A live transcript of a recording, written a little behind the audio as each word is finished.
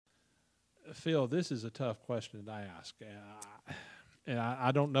Phil, this is a tough question to ask. And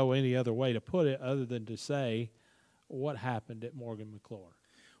I don't know any other way to put it other than to say what happened at Morgan-McClure.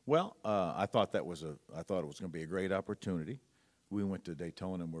 Well, I thought it was going to be a great opportunity. We went to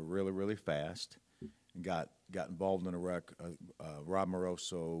Daytona and were really, really fast and got involved in a wreck. Rob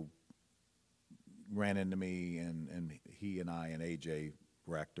Moroso ran into me, and he and I and AJ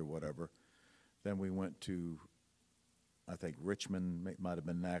wrecked or whatever. Then we went to, I think Richmond might have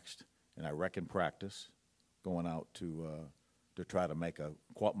been next, and I wrecked in practice, going out to try to make a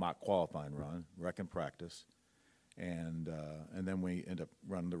mock qualifying run, wreck in practice, and then we end up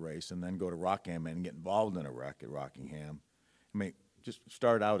running the race, and then go to Rockingham and get involved in a wreck at Rockingham. I mean, just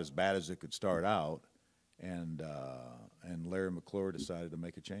started out as bad as it could start out, and Larry McClure decided to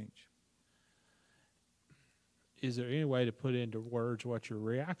make a change. Is there any way to put into words what your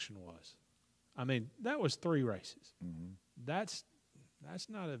reaction was? I mean, that was 3 races. Mm-hmm. That's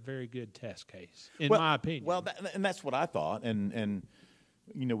not a very good test case, in my opinion. Well, and that's what I thought. And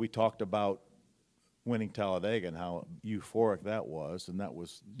you know, we talked about winning Talladega and how euphoric that was, and that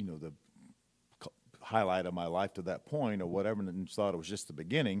was, you know, the highlight of my life to that point or whatever, and thought it was just the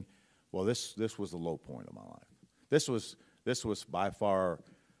beginning. Well, this was the low point of my life. This was by far,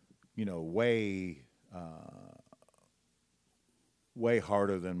 you know, way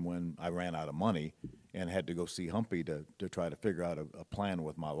harder than when I ran out of money and had to go see Humpy to try to figure out a plan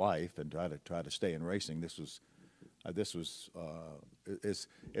with my life and try to stay in racing. This was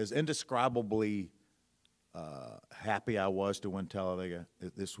as indescribably happy I was to win Talladega.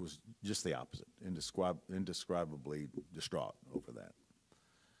 This was just the opposite, indescribably distraught over that.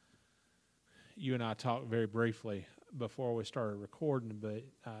 You and I talked very briefly before we started recording, but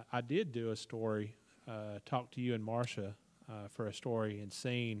I did do a story, talk to you and Marcia for a story and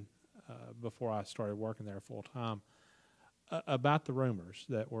scene before I started working there full time about the rumors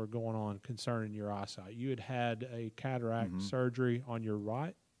that were going on concerning your eyesight. You had a cataract surgery on your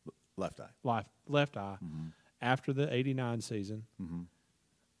left eye. Left eye after the '89 season.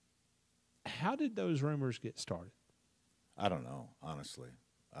 How did those rumors get started? I don't know, honestly.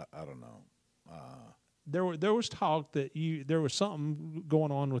 I don't know. There was talk that there was something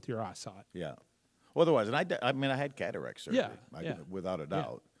going on with your eyesight. Yeah. Well, there was, and I mean, I had cataract surgery, without a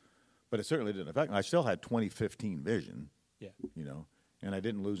doubt, but it certainly didn't affect me. I still had 20/15 vision, you know, and I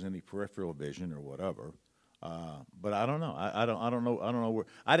didn't lose any peripheral vision or whatever. But I don't know. I don't know where.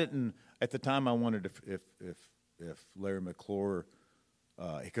 I didn't at the time. I wondered if Larry McClure,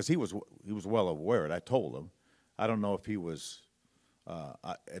 because he was well aware. And I told him. I don't know if he was.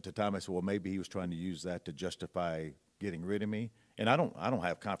 At the time, I said, well, maybe he was trying to use that to justify getting rid of me. And I don't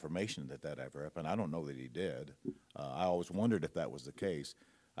have confirmation that ever happened. I don't know that he did. I always wondered if that was the case.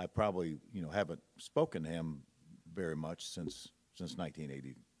 I probably, you know, haven't spoken to him very much since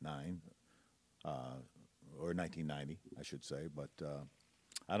 1989 or 1990, I should say. But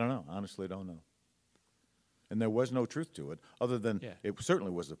I don't know. Honestly, don't know. And there was no truth to it, other than it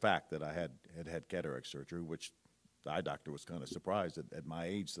certainly was the fact that I had cataract surgery, which the eye doctor was kind of surprised at my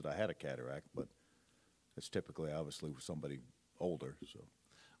age that I had a cataract, but it's typically, obviously, with somebody older. So,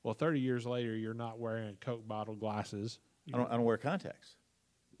 well, 30 years later, you're not wearing Coke bottle glasses. I don't wear contacts.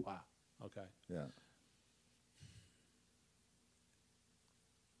 Wow. Okay. Yeah.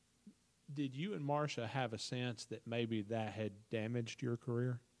 Did you and Marcia have a sense that maybe that had damaged your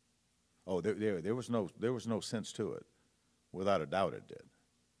career? Oh, there was no sense to it. Without a doubt, it did.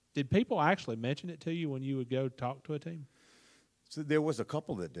 Did people actually mention it to you when you would go talk to a team? So there was a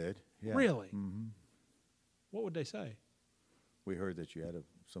couple that did. Yeah. Really? Mm-hmm. What would they say? We heard that you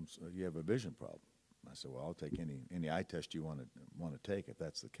have a vision problem. I said, well, I'll take any eye test you want to take if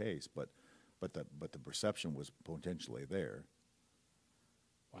that's the case. But the perception was potentially there.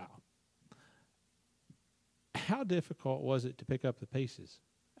 Wow. How difficult was it to pick up the pieces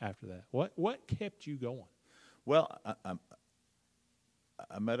after that? What kept you going? Well,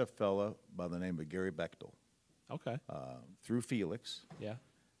 I met a fella by the name of Gary Bechtel. Okay. Through Felix. Yeah.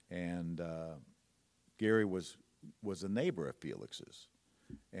 And Gary was a neighbor of Felix's,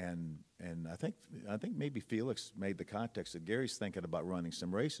 and I think maybe Felix made the context that Gary's thinking about running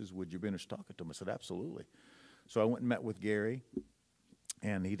some races. Would you be interested in talking to him? I said absolutely. So I went and met with Gary,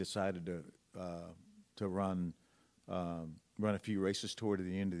 and he decided to run a few races toward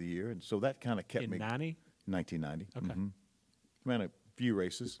the end of the year, and so that kind of kept me. In 1990. Okay. Mm-hmm. Ran a few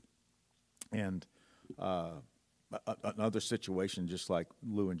races, and another situation just like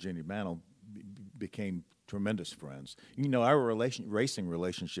Lou and Jenny Mantle became tremendous friends. You know, our racing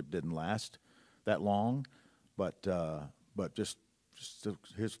relationship didn't last that long, but just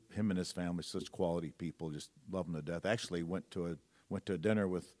him and his family, such quality people, just love them to death. Actually, went to a dinner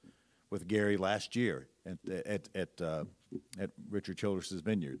with with Gary last year at Richard Childress's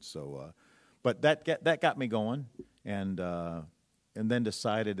Vineyard. So, but that got me going, and then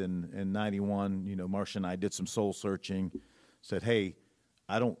decided in '91, you know, Marcia and I did some soul searching, said, hey,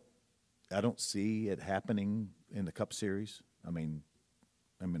 I don't see it happening in the Cup Series. I mean,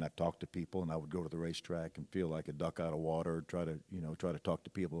 I've talked to people, and I would go to the racetrack and feel like a duck out of water, try to talk to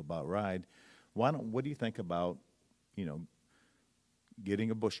people about ride. What do you think about, you know,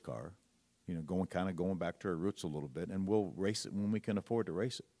 getting a Busch car, you know, going back to our roots a little bit, and we'll race it when we can afford to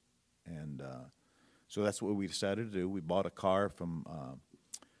race it. And so that's what we decided to do. We bought a car from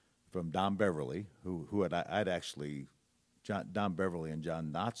Don Beverly, who I'd actually, Don Beverly and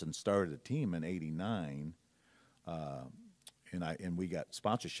John Knotson started a team in '89. And we got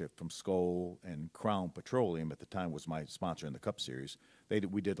sponsorship from Skoll and Crown Petroleum at the time was my sponsor in the Cup Series.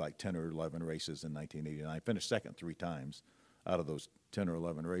 We did like 10 or 11 races in 1989. Finished second 3 times out of those 10 or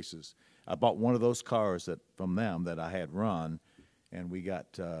 11 races. I bought one of those cars from them that I had run, and we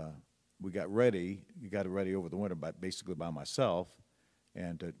got ready. We got it ready over the winter basically by myself,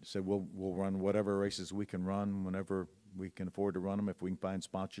 and said we'll run whatever races we can run whenever we can afford to run them, if we can find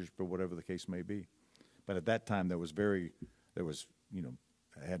sponsors for whatever the case may be. But at that time, there was, you know,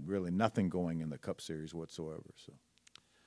 I had really nothing going in the Cup Series whatsoever. So